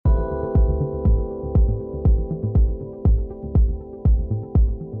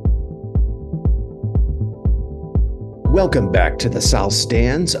Welcome back to the South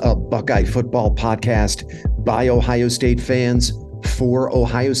Stands, a Buckeye football podcast by Ohio State fans for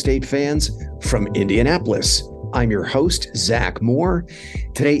Ohio State fans from Indianapolis. I'm your host, Zach Moore.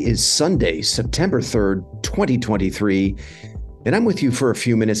 Today is Sunday, September 3rd, 2023, and I'm with you for a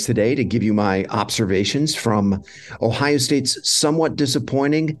few minutes today to give you my observations from Ohio State's somewhat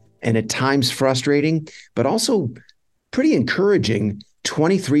disappointing and at times frustrating, but also pretty encouraging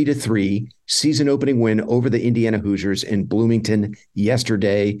 23-3 season opening win over the Indiana Hoosiers in Bloomington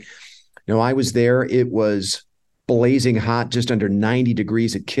yesterday. Now, I was there. It was blazing hot, just under 90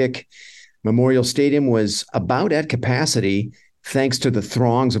 degrees at kick. Memorial Stadium was about at capacity, thanks to the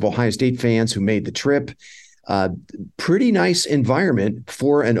throngs of Ohio State fans who made the trip. Pretty nice environment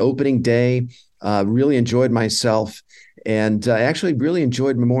for an opening day. Really enjoyed myself, and I actually really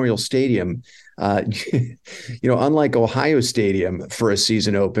enjoyed Memorial Stadium. Unlike Ohio Stadium for a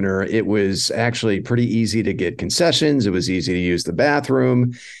season opener, it was actually pretty easy to get concessions. It was easy to use the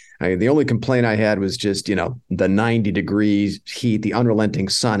bathroom. The only complaint I had was just, the 90 degrees heat, the unrelenting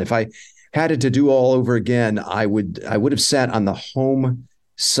sun. If I had it to do all over again, I would have sat on the home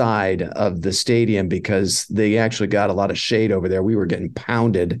side of the stadium because they actually got a lot of shade over there. We were getting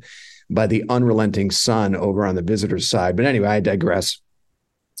pounded by the unrelenting sun over on the visitors' side. But anyway, I digress.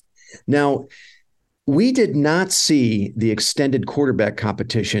 Now, we did not see the extended quarterback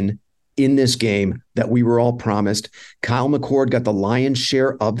competition in this game that we were all promised. Kyle McCord got the lion's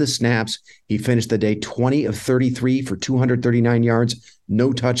share of the snaps. He finished the day 20 of 33 for 239 yards,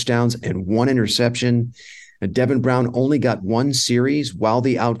 no touchdowns, and one interception. And Devin Brown only got one series while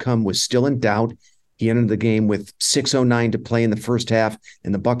the outcome was still in doubt. He entered the game with 6:09 to play in the first half,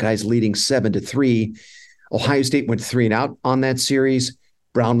 and the Buckeyes leading 7-3. Ohio State went 3 and out on that series.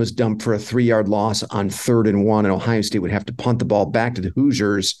 Brown was dumped for a 3-yard loss on 3rd and 1, and Ohio State would have to punt the ball back to the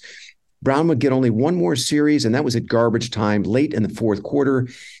Hoosiers. Brown would get only one more series, and that was at garbage time late in the fourth quarter.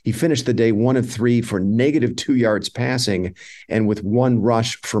 He finished the day 1 of 3 for -2 yards passing and with one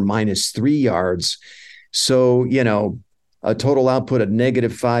rush for -3 yards. So, a total output of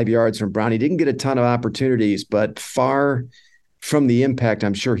 -5 yards from Brown. He didn't get a ton of opportunities, but far from the impact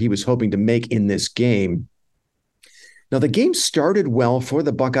I'm sure he was hoping to make in this game. Now, the game started well for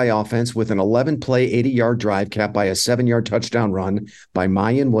the Buckeye offense with an 11-play, 80-yard drive capped by a 7-yard touchdown run by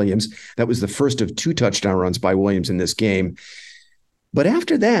Mayan Williams. That was the first of 2 touchdown runs by Williams in this game. But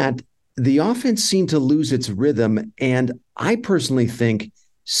after that, the offense seemed to lose its rhythm, and I personally think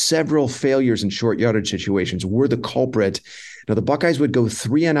several failures in short yardage situations were the culprit. Now, the Buckeyes would go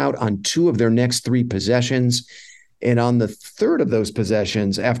 3 and out on 2 of their next 3 possessions. And on the third of those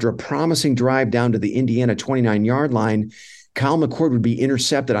possessions, after a promising drive down to the Indiana 29-yard line, Kyle McCord would be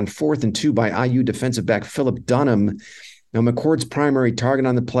intercepted on 4th and 2 by IU defensive back Philip Dunham. Now, McCord's primary target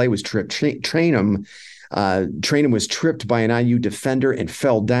on the play was Trainum. Trainum was tripped by an IU defender and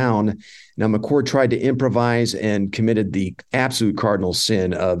fell down. Now, McCord tried to improvise and committed the absolute cardinal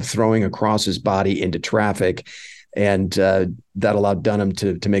sin of throwing across his body into traffic, and that allowed Dunham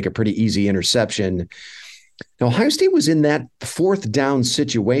to make a pretty easy interception. Now, Ohio State was in that 4th down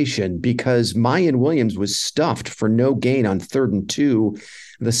situation because Mayan Williams was stuffed for no gain on 3rd and 2.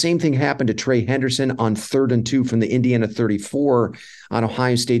 The same thing happened to Trey Henderson on 3rd and 2 from the Indiana 34 on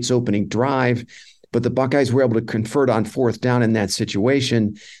Ohio State's opening drive. But the Buckeyes were able to convert on 4th down in that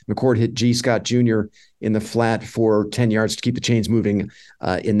situation. McCord hit G. Scott Jr. in the flat for 10 yards to keep the chains moving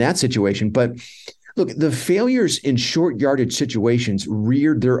in that situation. But look, the failures in short yardage situations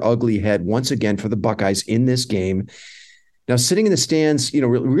reared their ugly head once again for the Buckeyes in this game. Now, sitting in the stands,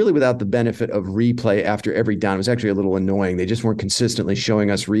 really without the benefit of replay after every down, it was actually a little annoying. They just weren't consistently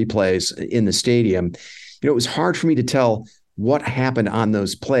showing us replays in the stadium. It was hard for me to tell what happened on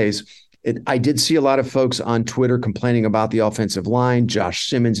those plays. I did see a lot of folks on Twitter complaining about the offensive line, Josh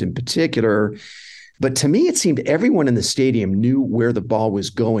Simmons in particular. But to me, it seemed everyone in the stadium knew where the ball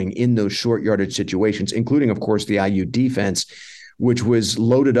was going in those short yardage situations, including, of course, the IU defense, which was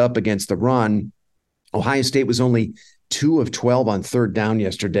loaded up against the run. Ohio State was only 2 of 12 on 3rd down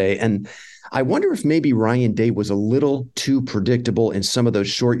yesterday. And I wonder if maybe Ryan Day was a little too predictable in some of those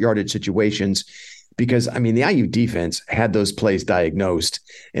short yardage situations, because, the IU defense had those plays diagnosed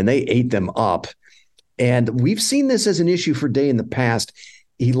and they ate them up. And we've seen this as an issue for Day in the past.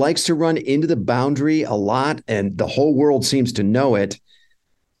 He likes to run into the boundary a lot, and the whole world seems to know it.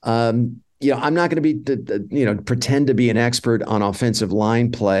 I'm not going to be, pretend to be an expert on offensive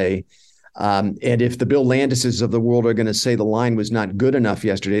line play. And if the Bill Landises of the world are going to say the line was not good enough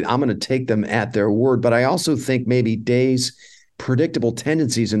yesterday, I'm going to take them at their word. But I also think maybe Day's predictable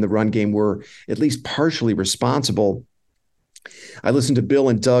tendencies in the run game were at least partially responsible I listened to Bill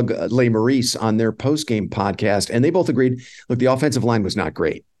and Doug Lesmerises on their post-game podcast, and they both agreed, look, the offensive line was not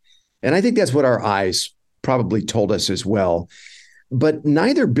great. And I think that's what our eyes probably told us as well. But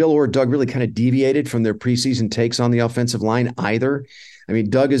neither Bill or Doug really kind of deviated from their preseason takes on the offensive line either. I mean,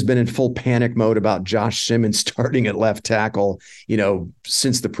 Doug has been in full panic mode about Josh Simmons starting at left tackle,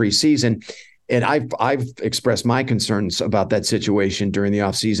 since the preseason. And I've expressed my concerns about that situation during the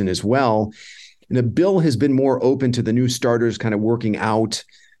offseason as well. And the Bill has been more open to the new starters kind of working out.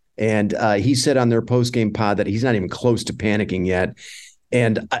 And he said on their post-game pod that he's not even close to panicking yet.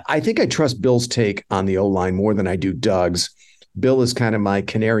 And I think I trust Bill's take on the O-line more than I do Doug's. Bill is kind of my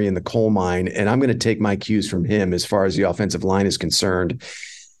canary in the coal mine, and I'm going to take my cues from him as far as the offensive line is concerned.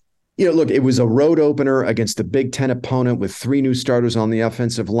 Look, it was a road opener against a Big Ten opponent with 3 new starters on the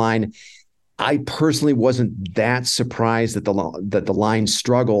offensive line. I personally wasn't that surprised that the line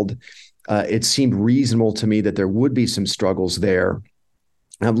struggled. It seemed reasonable to me that there would be some struggles there.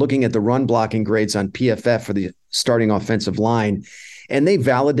 I'm looking at the run blocking grades on PFF for the starting offensive line, and they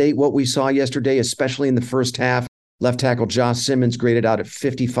validate what we saw yesterday, especially in the first half. Left tackle Josh Simmons graded out at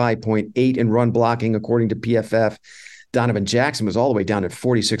 55.8 in run blocking, according to PFF. Donovan Jackson was all the way down at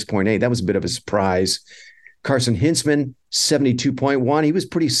 46.8. That was a bit of a surprise. Carson Hintzman, 72.1. He was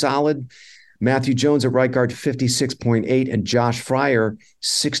pretty solid. Matthew Jones at right guard, 56.8, and Josh Fryer,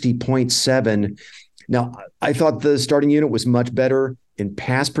 60.7. Now, I thought the starting unit was much better in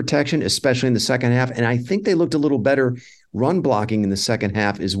pass protection, especially in the second half, and I think they looked a little better run blocking in the second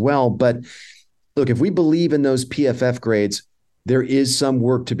half as well. But look, if we believe in those PFF grades, there is some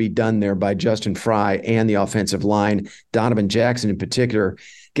work to be done there by Justin Frye and the offensive line, Donovan Jackson in particular.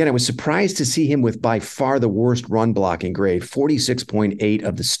 Again, I was surprised to see him with by far the worst run blocking grade, 46.8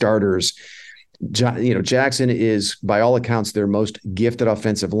 of the starters. Jackson is, by all accounts, their most gifted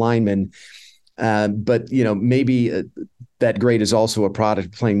offensive lineman. But maybe that grade is also a product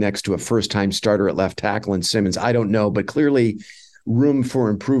of playing next to a first-time starter at left tackle in Simmons. I don't know, but clearly room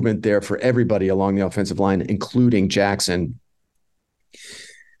for improvement there for everybody along the offensive line, including Jackson.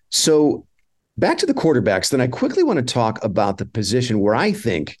 So back to the quarterbacks, then I quickly want to talk about the position where I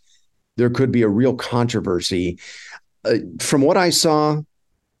think there could be a real controversy. From what I saw,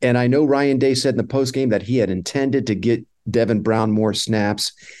 and I know Ryan Day said in the postgame that he had intended to get Devin Brown more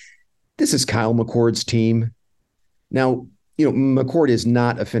snaps. This is Kyle McCord's team. Now, McCord is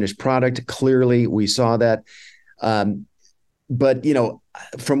not a finished product. Clearly, we saw that. But,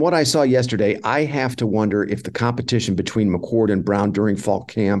 from what I saw yesterday, I have to wonder if the competition between McCord and Brown during fall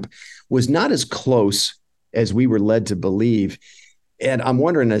camp was not as close as we were led to believe. And I'm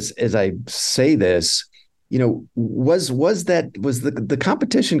wondering, as I say this, was the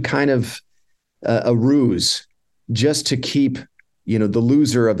competition kind of a ruse just to keep, the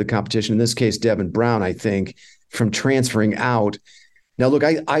loser of the competition, in this case, Devin Brown, I think, from transferring out? Now, look,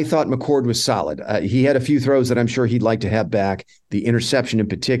 I thought McCord was solid. He had a few throws that I'm sure he'd like to have back, the interception in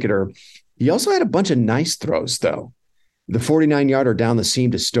particular. He also had a bunch of nice throws, though. The 49-yarder down the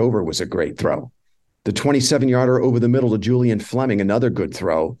seam to Stover was a great throw. The 27-yarder over the middle to Julian Fleming, another good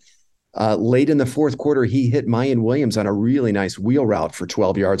throw. Late in the fourth quarter, he hit Mayan Williams on a really nice wheel route for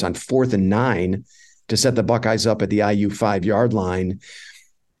 12 yards on 4th and 9 to set the Buckeyes up at the IU 5-yard line.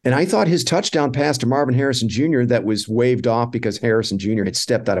 And I thought his touchdown pass to Marvin Harrison Jr. that was waved off because Harrison Jr. had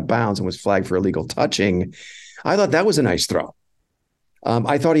stepped out of bounds and was flagged for illegal touching. I thought that was a nice throw.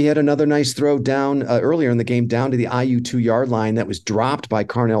 I thought he had another nice throw down earlier in the game down to the IU 2-yard line that was dropped by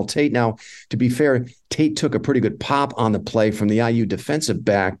Carnell Tate. Now, to be fair, Tate took a pretty good pop on the play from the IU defensive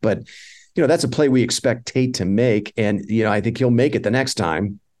back, but that's a play we expect Tate to make, and I think he'll make it the next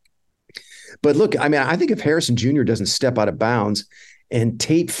time. But look, I think if Harrison Jr. doesn't step out of bounds and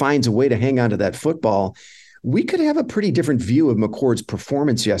Tate finds a way to hang on to that football, we could have a pretty different view of McCord's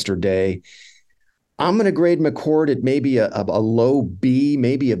performance yesterday. I'm going to grade McCord at maybe a low B,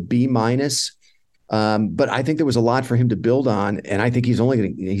 maybe a B minus. But I think there was a lot for him to build on, and I think he's only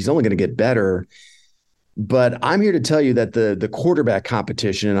going to get better. But I'm here to tell you that the quarterback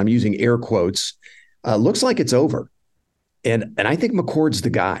competition, and I'm using air quotes, looks like it's over. And I think McCord's the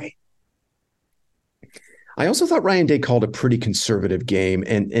guy. I also thought Ryan Day called a pretty conservative game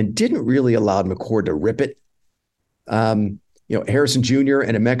and didn't really allow McCord to rip it. Harrison Jr.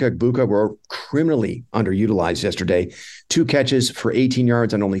 and Emeka Egbuka were criminally underutilized yesterday. 2 catches for 18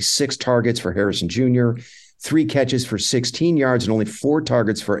 yards on only 6 targets for Harrison Jr., 3 catches for 16 yards and only 4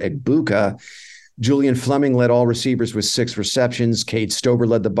 targets for Egbuka. Julian Fleming led all receivers with 6 receptions. Cade Stover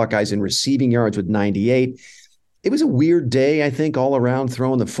led the Buckeyes in receiving yards with 98. It was a weird day, I think, all around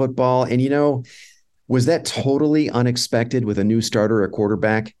throwing the football. And, was that totally unexpected with a new starter at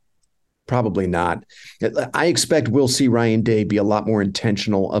quarterback? Probably not. I expect we'll see Ryan Day be a lot more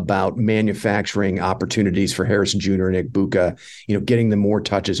intentional about manufacturing opportunities for Harrison Jr. and Igbuka, getting them more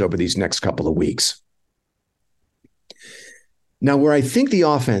touches over these next couple of weeks. Now, where I think the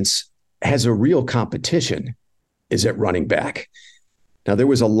offense has a real competition is at running back. Now, there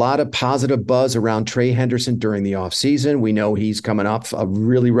was a lot of positive buzz around Trey Henderson during the offseason. We know he's coming off a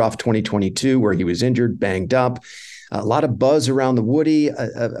really rough 2022 where he was injured, banged up. A lot of buzz around the Woody,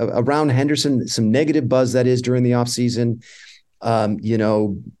 around Henderson, some negative buzz that is during the offseason.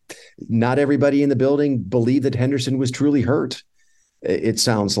 Not everybody in the building believed that Henderson was truly hurt, it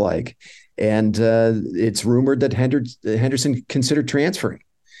sounds like. And it's rumored that Henderson considered transferring.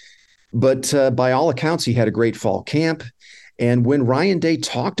 But by all accounts, he had a great fall camp. And when Ryan Day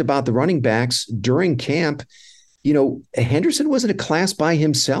talked about the running backs during camp, Henderson was in a class by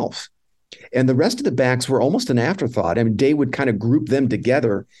himself. And the rest of the backs were almost an afterthought. I mean, Day would kind of group them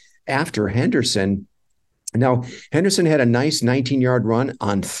together after Henderson. Now, Henderson had a nice 19-yard run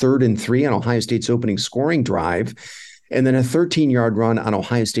on 3rd and 3 on Ohio State's opening scoring drive, and then a 13-yard run on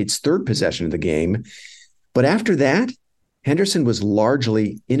Ohio State's third possession of the game. But after that, Henderson was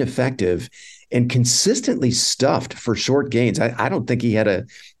largely ineffective and consistently stuffed for short gains. I don't think he had a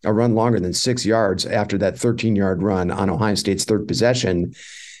run longer than 6 yards after that 13-yard run on Ohio State's third possession.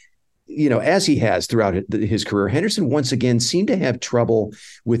 As he has throughout his career, Henderson once again seemed to have trouble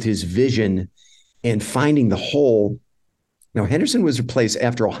with his vision and finding the hole. Now, Henderson was replaced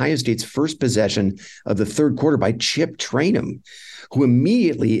after Ohio State's first possession of the third quarter by Chip Trayanum, who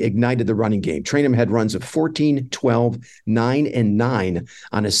immediately ignited the running game. Trayanum had runs of 14, 12, 9, and 9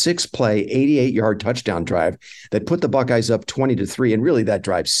 on a 6-play, 88-yard touchdown drive that put the Buckeyes up 20-3, and really that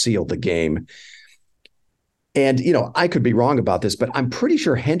drive sealed the game. And, I could be wrong about this, but I'm pretty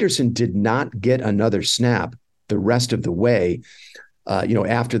sure Henderson did not get another snap the rest of the way.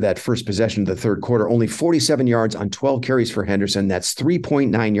 After that first possession of the third quarter, only 47 yards on 12 carries for Henderson. That's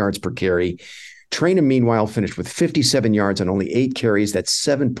 3.9 yards per carry. Trayanum, meanwhile, finished with 57 yards on only 8 carries. That's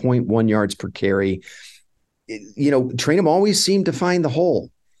 7.1 yards per carry. Trayanum always seemed to find the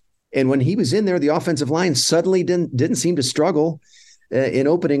hole. And when he was in there, the offensive line suddenly didn't seem to struggle in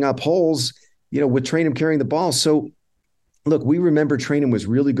opening up holes, with Trayanum carrying the ball. So, look, we remember Trayanum was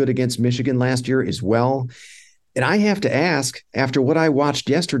really good against Michigan last year as well. And I have to ask, after what I watched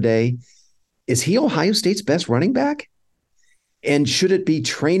yesterday, is he Ohio State's best running back? And should it be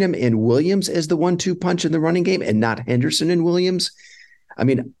Trayanum and Williams as the 1-2 punch in the running game and not Henderson and Williams? I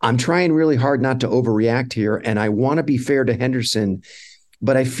mean, I'm trying really hard not to overreact here, and I want to be fair to Henderson,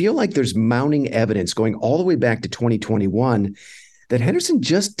 but I feel like there's mounting evidence going all the way back to 2021 that Henderson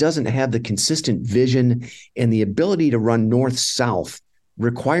just doesn't have the consistent vision and the ability to run north-south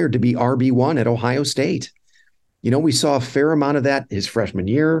required to be RB1 at Ohio State. We saw a fair amount of that his freshman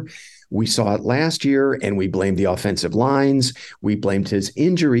year. We saw it last year, and we blamed the offensive lines. We blamed his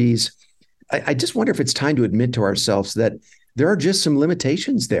injuries. I just wonder if it's time to admit to ourselves that there are just some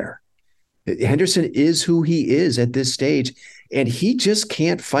limitations there. Henderson is who he is at this stage, and he just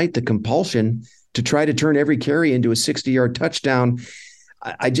can't fight the compulsion to try to turn every carry into a 60-yard touchdown.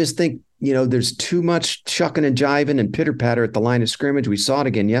 I just think, there's too much chucking and jiving and pitter-patter at the line of scrimmage. We saw it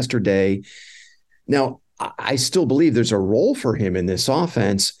again yesterday. Now, I still believe there's a role for him in this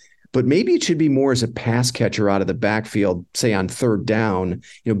offense, but maybe it should be more as a pass catcher out of the backfield, say on third down,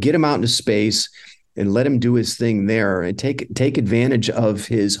 get him out into space and let him do his thing there and take advantage of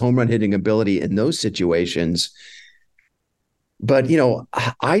his home run hitting ability in those situations. But,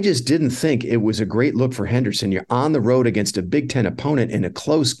 I just didn't think it was a great look for Henderson. You're on the road against a Big Ten opponent in a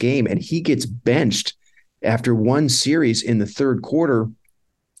close game, and he gets benched after one series in the third quarter,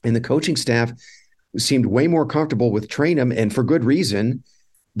 and the coaching staff seemed way more comfortable with Trayanum, and for good reason,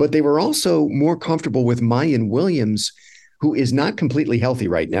 but they were also more comfortable with Mayan Williams, who is not completely healthy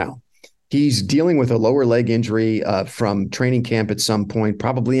right now. He's dealing with a lower leg injury from training camp at some point,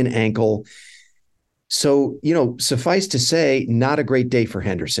 probably an ankle. So, suffice to say, not a great day for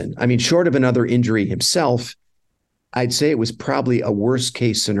Henderson. I mean, short of another injury himself, I'd say it was probably a worst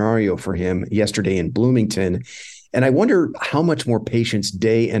case scenario for him yesterday in Bloomington. And I wonder how much more patience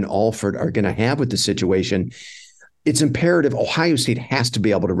Day and Alford are going to have with the situation. It's imperative Ohio State has to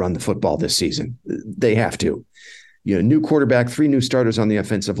be able to run the football this season. They have to. New quarterback, 3 new starters on the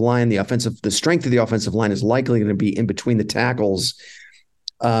offensive line. The strength of the offensive line is likely going to be in between the tackles.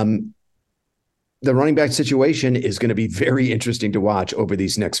 The running back situation is going to be very interesting to watch over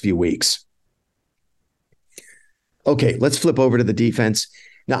these next few weeks. Okay, let's flip over to the defense.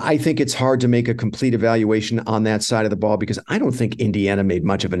 Now, I think it's hard to make a complete evaluation on that side of the ball because I don't think Indiana made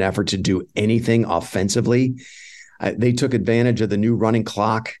much of an effort to do anything offensively. They took advantage of the new running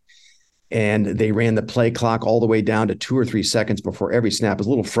clock. and they ran the play clock all the way down to 2 or 3 seconds before every snap. It was a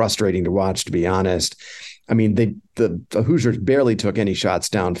little frustrating to watch, to be honest. I mean, the Hoosiers barely took any shots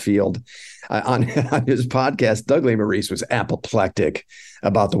downfield. On his podcast, Doug Lesmerises was apoplectic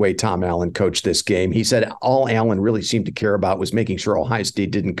about the way Tom Allen coached this game. He said all Allen really seemed to care about was making sure Ohio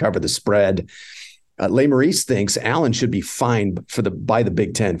State didn't cover the spread. Lesmerises thinks Allen should be fined by the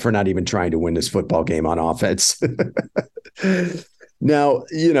Big Ten for not even trying to win this football game on offense. Now,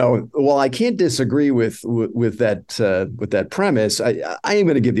 while I can't disagree with that premise, I am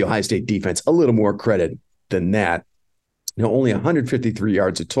going to give the Ohio State defense a little more credit than that. Only 153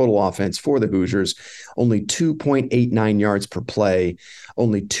 yards of total offense for the Hoosiers, only 2.89 yards per play,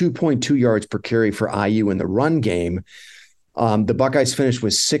 only 2.2 yards per carry for IU in the run game. The Buckeyes finished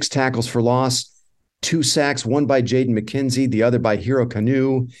with 6 tackles for loss, 2 sacks, one by Jaden McKenzie, the other by Hero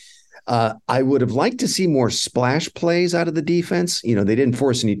Kanu. I would have liked to see more splash plays out of the defense. They didn't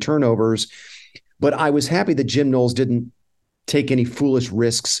force any turnovers, but I was happy that Jim Knowles didn't take any foolish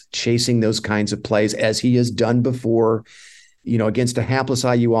risks chasing those kinds of plays as he has done before, against a hapless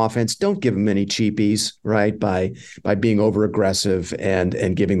IU offense. Don't give them any cheapies, right? By being over aggressive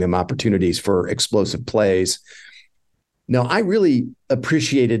and giving them opportunities for explosive plays. Now, I really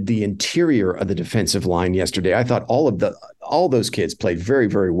appreciated the interior of the defensive line yesterday. I thought all those kids played very,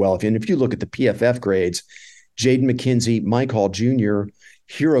 very well. And if you look at the PFF grades, Jaden McKenzie, Mike Hall Jr.,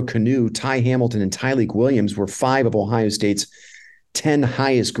 Hero Kanu, Ty Hamilton, and Tyleik Williams were 5 of Ohio State's 10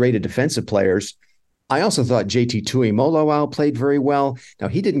 highest graded defensive players. I also thought JT Tuimoloau played very well. Now,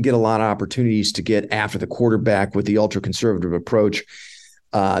 he didn't get a lot of opportunities to get after the quarterback with the ultra-conservative approach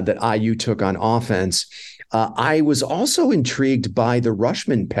that IU took on offense. I was also intrigued by the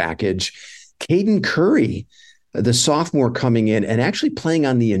Rushman package. Caden Curry, the sophomore, coming in and actually playing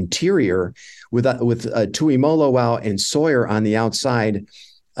on the interior with Tuimoloau and Sawyer on the outside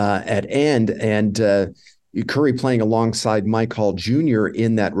at end, and Curry playing alongside Mike Hall Jr.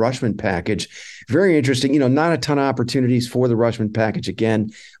 in that Rushman package. Very interesting. Not a ton of opportunities for the Rushman package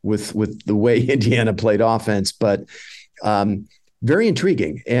again with the way Indiana played offense, but very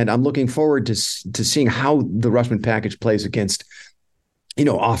intriguing. And I'm looking forward to seeing how the Rushman package plays against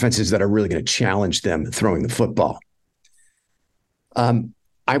offenses that are really going to challenge them throwing the football.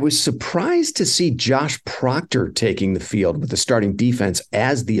 I was surprised to see Josh Proctor taking the field with the starting defense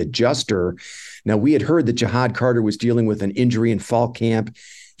as the adjuster. Now, we had heard that Ja'Had Carter was dealing with an injury in fall camp.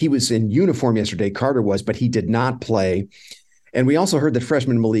 He was in uniform yesterday, Carter was, but he did not play. And we also heard that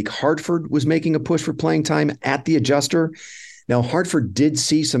freshman Malik Hartford was making a push for playing time at the adjuster. Now, Hartford did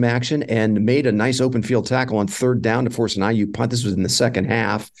see some action and made a nice open field tackle on 3rd down to force an IU punt. This was in the second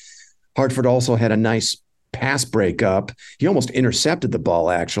half. Hartford also had a nice pass breakup. He almost intercepted the ball,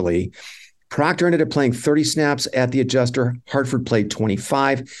 actually. Proctor ended up playing 30 snaps at the adjuster. Hartford played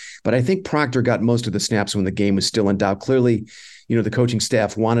 25, but I think Proctor got most of the snaps when the game was still in doubt. Clearly, the coaching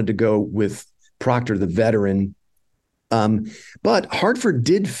staff wanted to go with Proctor, the veteran. But Hartford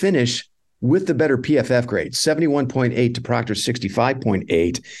did finish with the better PFF grade, 71.8 to Proctor's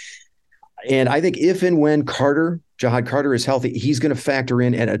 65.8. And I think if and when Ja'Had Carter is healthy, he's going to factor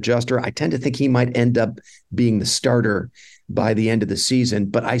in at adjuster. I tend to think he might end up being the starter by the end of the season,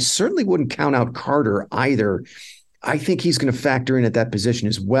 but I certainly wouldn't count out Carter either. I think he's going to factor in at that position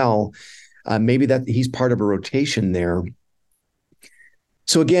as well. Maybe that he's part of a rotation there.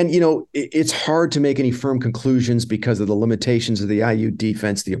 So again, it's hard to make any firm conclusions because of the limitations of the IU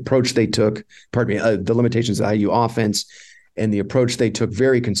defense, the approach they took, the limitations of the IU offense, and the approach they took,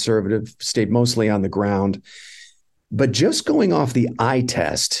 very conservative, stayed mostly on the ground. But just going off the eye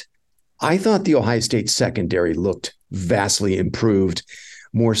test, I thought the Ohio State secondary looked vastly improved.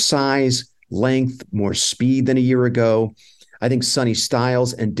 More size, length, more speed than a year ago. I think Sonny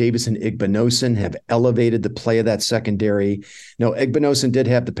Styles and Davison Igbinosun have elevated the play of that secondary. Now, Igbinosun did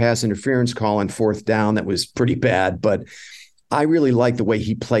have the pass interference call on 4th down. That was pretty bad, but I really like the way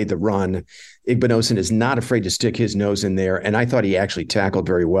he played the run. Igbinosun is not afraid to stick his nose in there, and I thought he actually tackled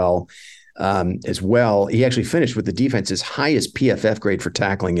very well as well. He actually finished with the defense's highest PFF grade for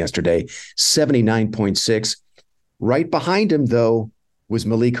tackling yesterday, 79.6. Right behind him, though, was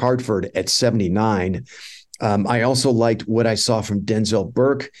Malik Hartford at 79. I also liked what I saw from Denzel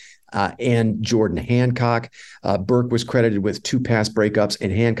Burke and Jordan Hancock. Burke was credited with 2 pass breakups,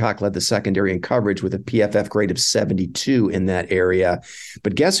 and Hancock led the secondary in coverage with a PFF grade of 72 in that area.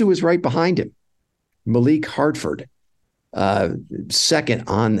 But guess who was right behind him? Malik Hartford, second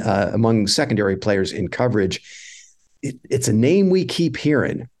on among secondary players in coverage. It's a name we keep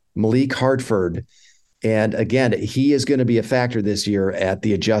hearing, Malik Hartford. And again, he is going to be a factor this year at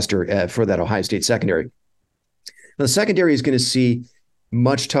the adjuster for that Ohio State secondary. Now, the secondary is going to see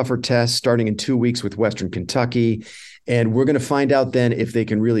much tougher test starting in 2 weeks with Western Kentucky. And we're going to find out then if they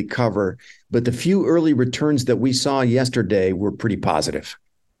can really cover. But the few early returns that we saw yesterday were pretty positive.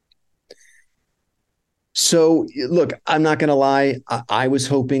 So, look, I'm not going to lie. I was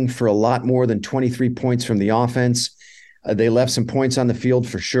hoping for a lot more than 23 points from the offense. They left some points on the field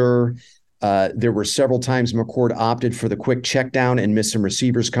for sure. There were several times McCord opted for the quick check down and missed some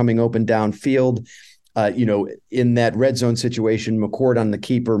receivers coming open downfield. In that red zone situation, McCord on the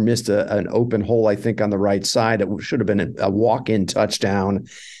keeper missed an open hole, I think, on the right side. It should have been a walk-in touchdown,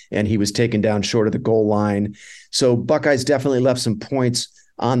 and he was taken down short of the goal line. So Buckeyes definitely left some points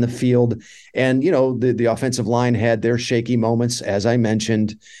on the field. And, the offensive line had their shaky moments, as I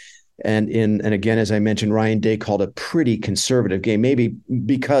mentioned. And again, as I mentioned, Ryan Day called a pretty conservative game, maybe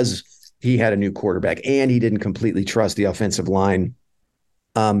because he had a new quarterback and he didn't completely trust the offensive line.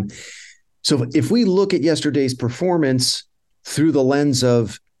 So if we look at yesterday's performance through the lens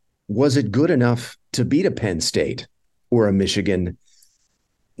of, was it good enough to beat a Penn State or a Michigan?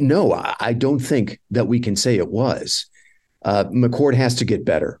 No, I don't think that we can say it was. McCord has to get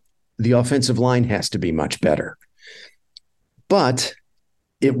better. The offensive line has to be much better. But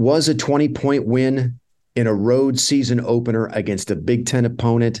it was a 20-point win in a road season opener against a Big Ten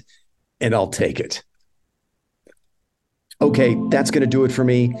opponent, and I'll take it. Okay, that's going to do it for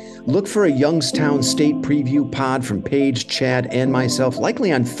me. Look for a Youngstown State preview pod from Paige, Chad, and myself,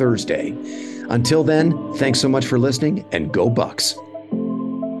 likely on Thursday. Until then, thanks so much for listening, and go Bucks.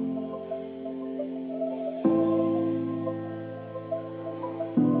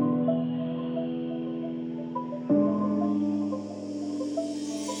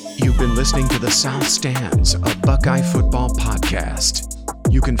 You've been listening to The South Stands, a Buckeye football podcast.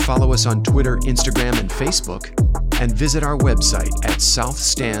 You can follow us on Twitter, Instagram, and Facebook, and visit our website at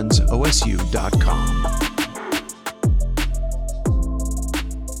southstandsosu.com.